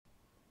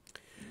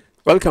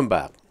Welcome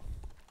back.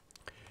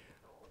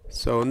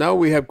 So now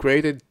we have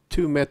created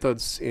two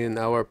methods in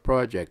our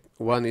project.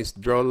 One is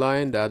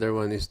drawLine, the other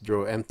one is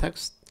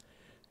drawMText.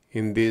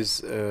 In this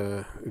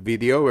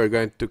video, we're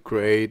going to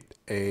create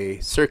a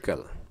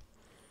circle.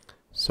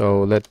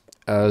 So let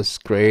us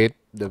create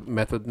the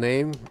method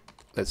name.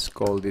 Let's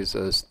call this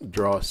as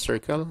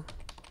drawCircle.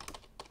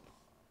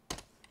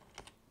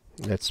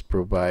 Let's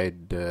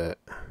provide the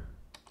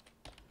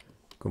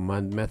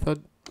command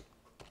method,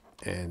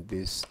 and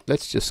this,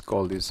 let's just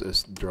call this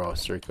as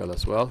drawCircle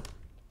as well.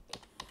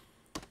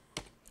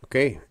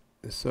 Okay,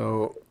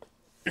 so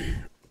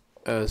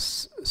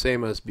as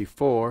same as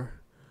before,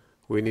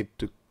 we need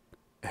to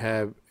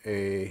have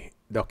a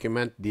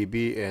document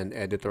DB and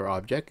editor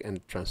object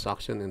and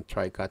transaction and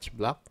try catch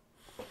block.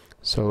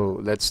 So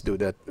let's do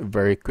that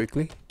very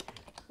quickly.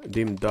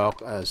 Dim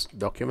doc as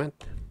document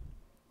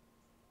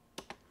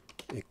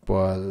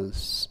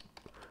equals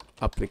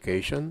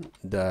application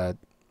that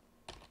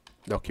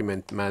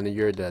document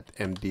manager that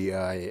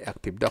MDI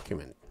active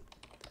document.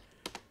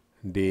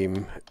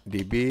 Dim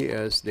DB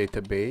as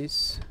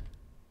database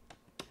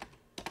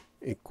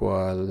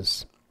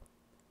equals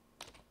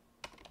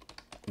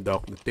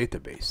doc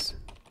database.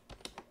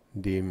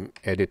 Dim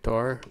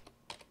editor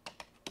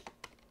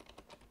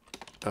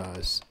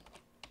as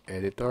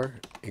editor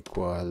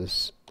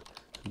equals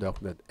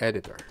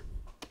doc.editor.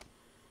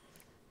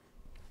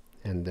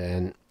 And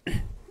then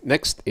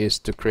next is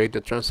to create the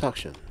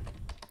transaction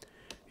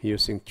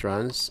using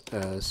trans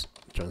as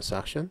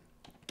transaction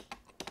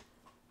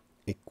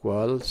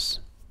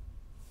equals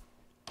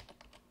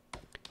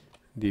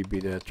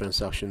DB the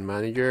transaction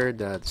manager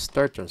that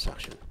start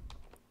transaction.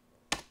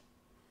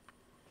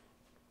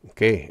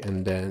 Okay,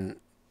 and then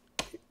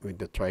with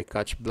the try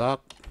catch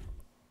block,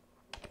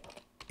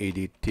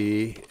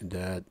 ADT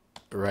that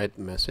write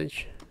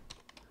message,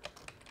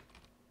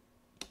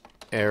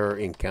 error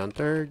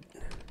encountered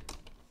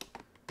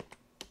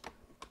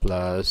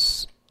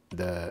plus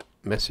the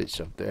message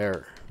of the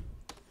error,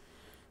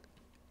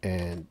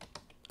 and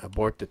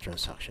abort the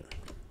transaction.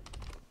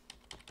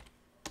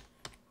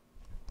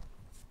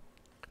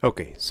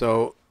 Okay,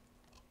 so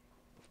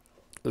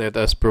let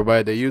us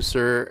provide the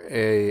user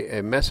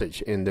a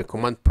message in the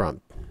command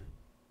prompt.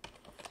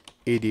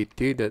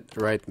 ADT that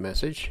write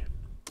message.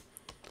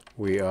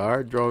 We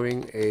are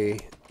drawing a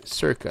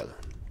circle.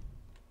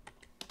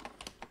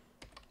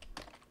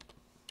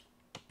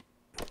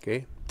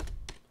 Okay,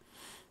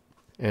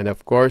 and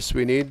of course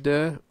we need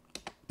the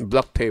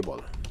block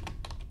table.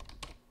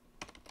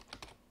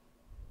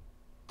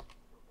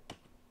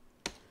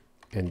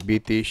 And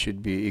BT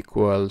should be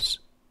equals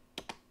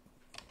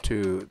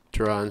to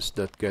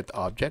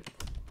trans.getObject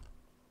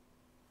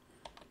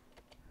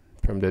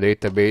from the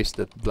database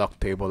that block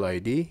table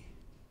ID,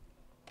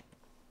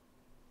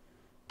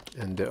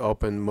 and the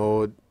open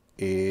mode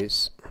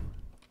is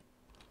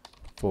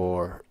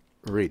for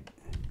read.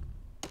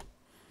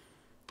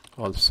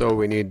 Also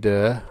we need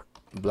the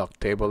block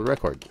table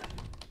record.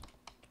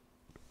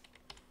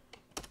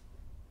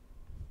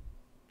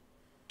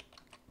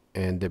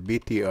 And the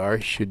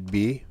BTR should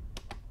be,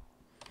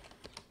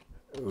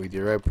 we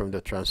derive from the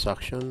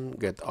transaction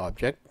get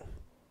object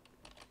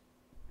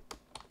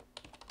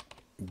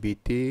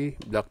BT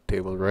block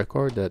table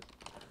record that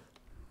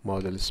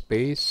model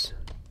space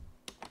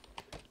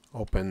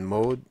open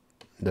mode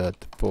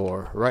that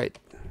for write.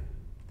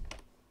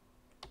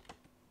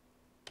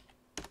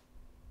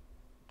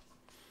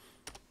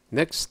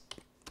 Next,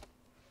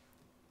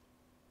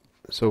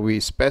 so we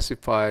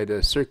specify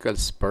the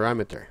circle's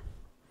parameter.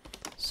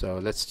 So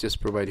let's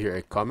just provide here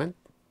a comment.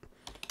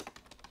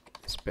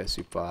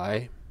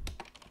 Specify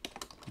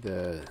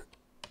the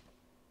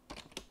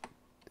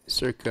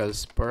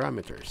circle's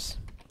parameters.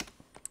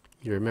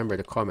 You remember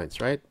the comments,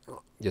 right?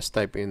 Just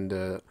type in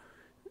the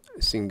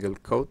single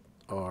quote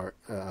or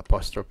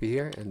apostrophe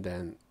here, and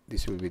then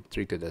this will be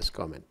treated as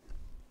comment.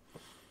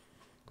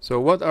 So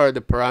what are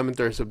the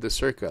parameters of the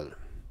circle?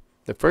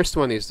 The first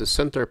one is the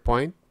center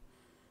point.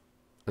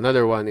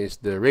 Another one is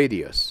the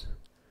radius.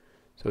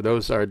 So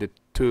those are the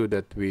two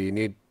that we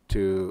need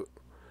to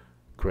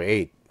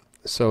create.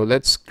 So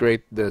let's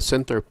create the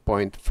center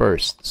point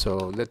first.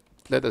 So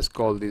let us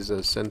call this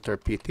a center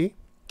PT.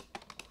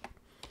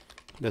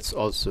 That's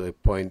also a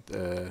point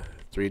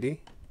 3D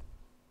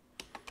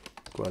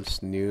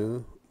equals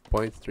new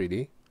point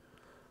 3D.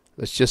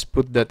 Let's just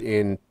put that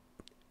in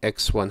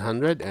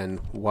x100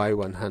 and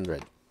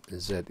y100.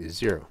 Z is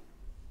 0.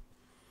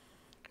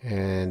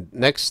 And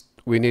next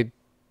we need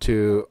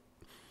to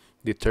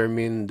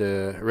determine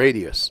the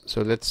radius.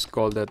 So let's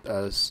call that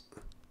as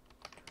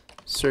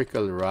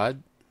circle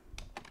rad,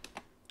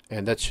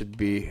 and that should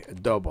be a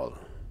double.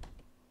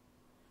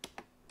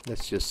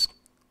 Let's just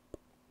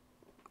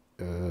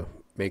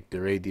make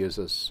the radius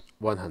as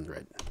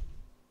 100.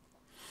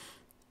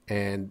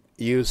 And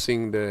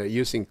using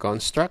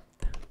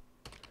construct,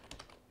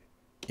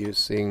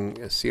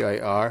 using a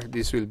CIR,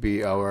 this will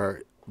be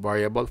our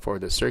variable for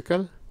the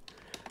circle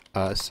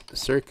as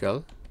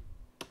circle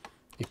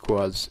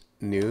equals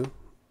new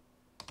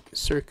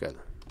circle.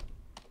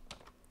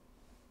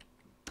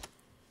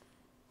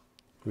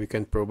 We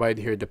can provide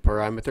here the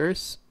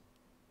parameters,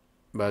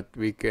 but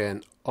we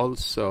can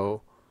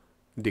also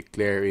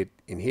declare it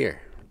in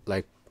here,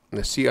 like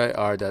the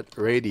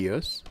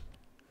CIR.radius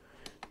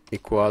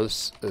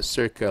equals a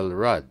circle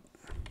rod,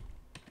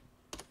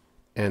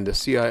 and the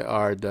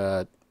CIR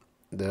the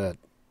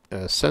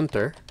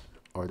center,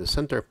 or the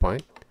center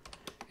point,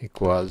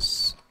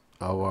 equals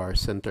our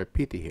center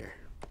PT here.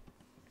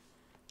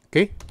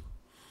 Okay,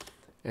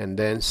 and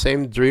then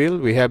same drill,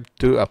 we have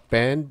to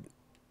append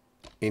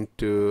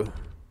into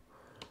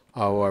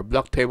our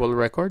block table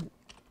record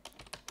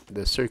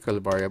the circle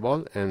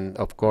variable, and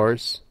of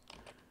course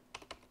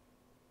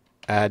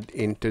add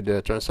into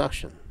the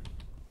transaction.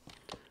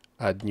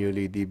 Add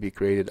newly DB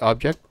created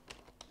object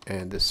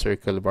and the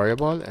circle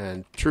variable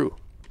and true.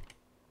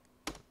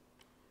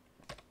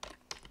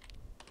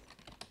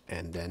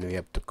 And then we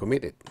have to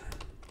commit it.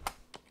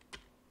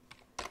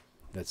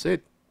 That's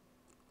it.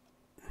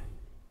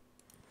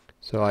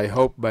 So I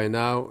hope by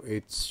now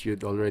it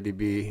should already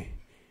be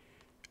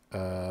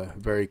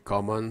very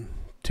common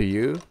to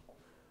you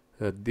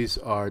that these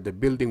are the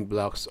building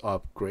blocks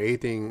of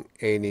creating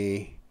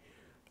any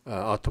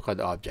AutoCAD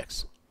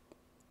objects.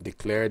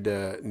 Declare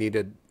the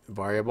needed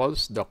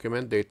variables,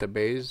 document,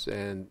 database,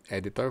 and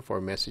editor for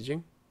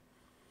messaging,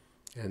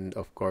 and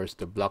of course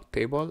the block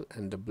table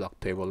and the block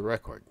table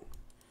record.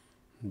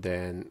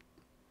 Then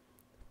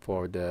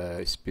for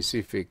the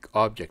specific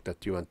object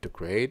that you want to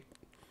create,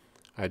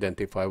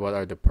 identify what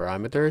are the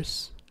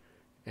parameters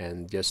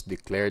and just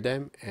declare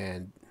them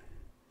and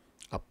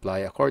apply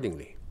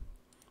accordingly.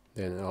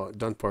 Then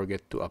don't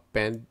forget to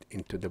append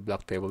into the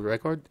block table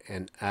record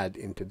and add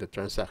into the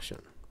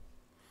transaction.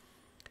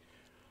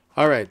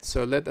 Alright,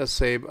 so let us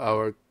save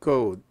our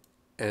code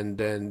and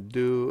then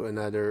do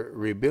another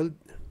rebuild.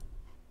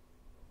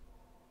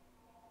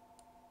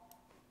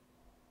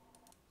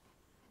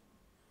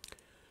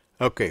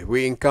 Okay,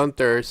 we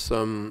encounter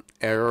some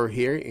error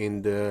here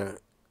in the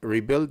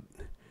rebuild.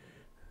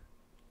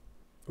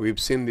 We've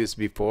seen this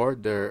before.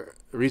 The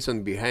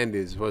reason behind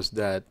this was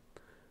that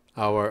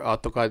our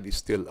AutoCAD is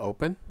still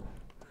open.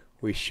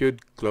 We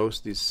should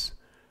close this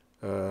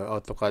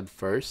AutoCAD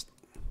first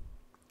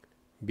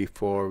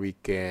before we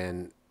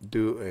can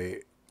do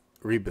a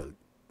rebuild,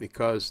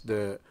 because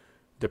the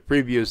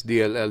previous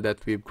DLL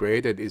that we've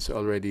created is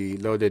already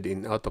loaded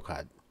in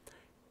AutoCAD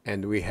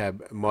and we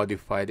have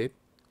modified it,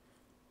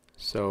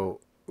 so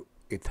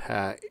it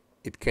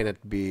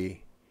cannot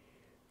be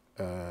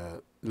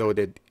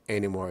loaded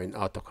anymore in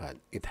AutoCAD.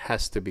 It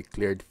has to be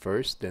cleared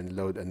first, then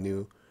load a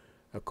new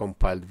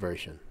compiled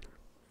version.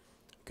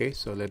 Okay,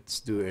 so let's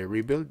do a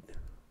rebuild.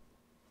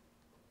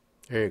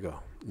 There you go,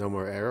 no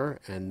more error,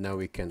 and now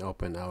we can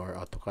open our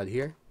AutoCAD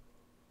here.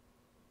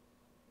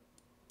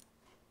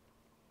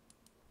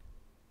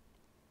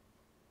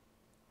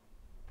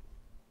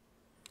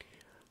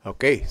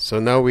 Okay, so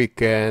now we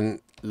can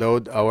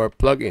load our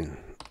plugin.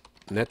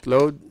 Net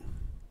load.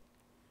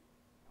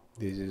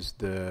 This is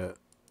the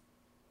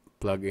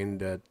plugin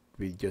that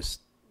we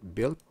just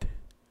built.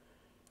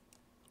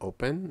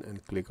 Open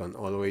and click on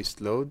always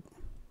load.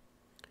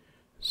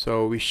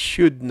 So we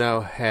should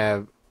now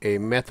have a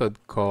method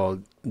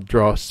called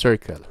draw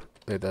circle.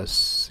 Let us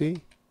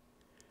see.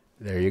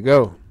 There you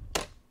go.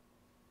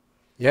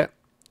 Yep,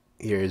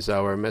 here is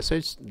our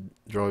message,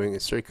 drawing a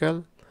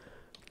circle.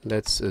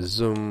 Let's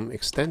zoom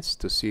extents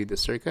to see the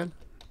circle.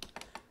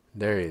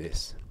 There it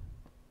is.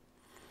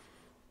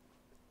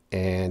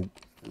 And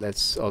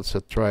let's also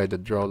try the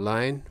draw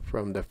line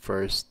from the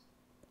first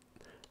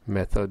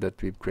method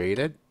that we've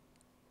created.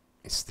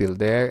 It's still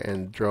there,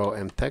 and draw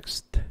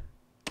mtext.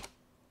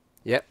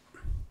 Yep.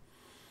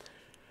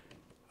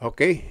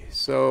 Okay,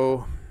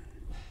 so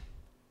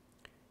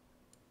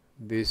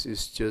this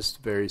is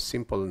just very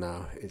simple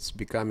now. It's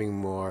becoming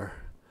more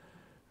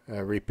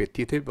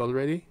repetitive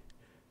already,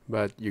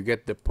 but you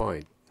get the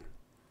point.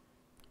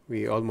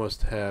 We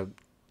almost have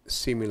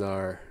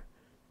similar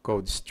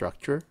code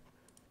structure.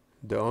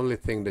 The only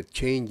thing that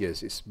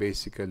changes is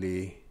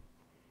basically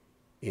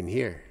in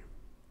here,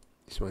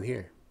 this one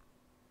here.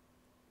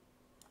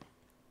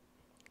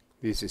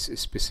 This is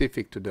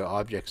specific to the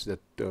objects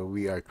that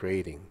we are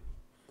creating,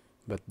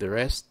 but the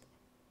rest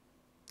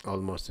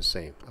almost the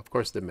same. Of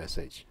course, the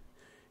message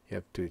you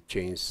have to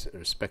change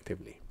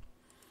respectively.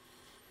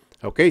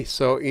 Okay,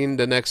 so in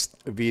the next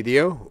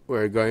video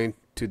we're going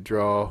to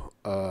draw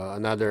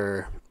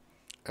another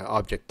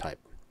object type.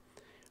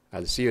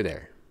 I'll see you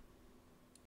there.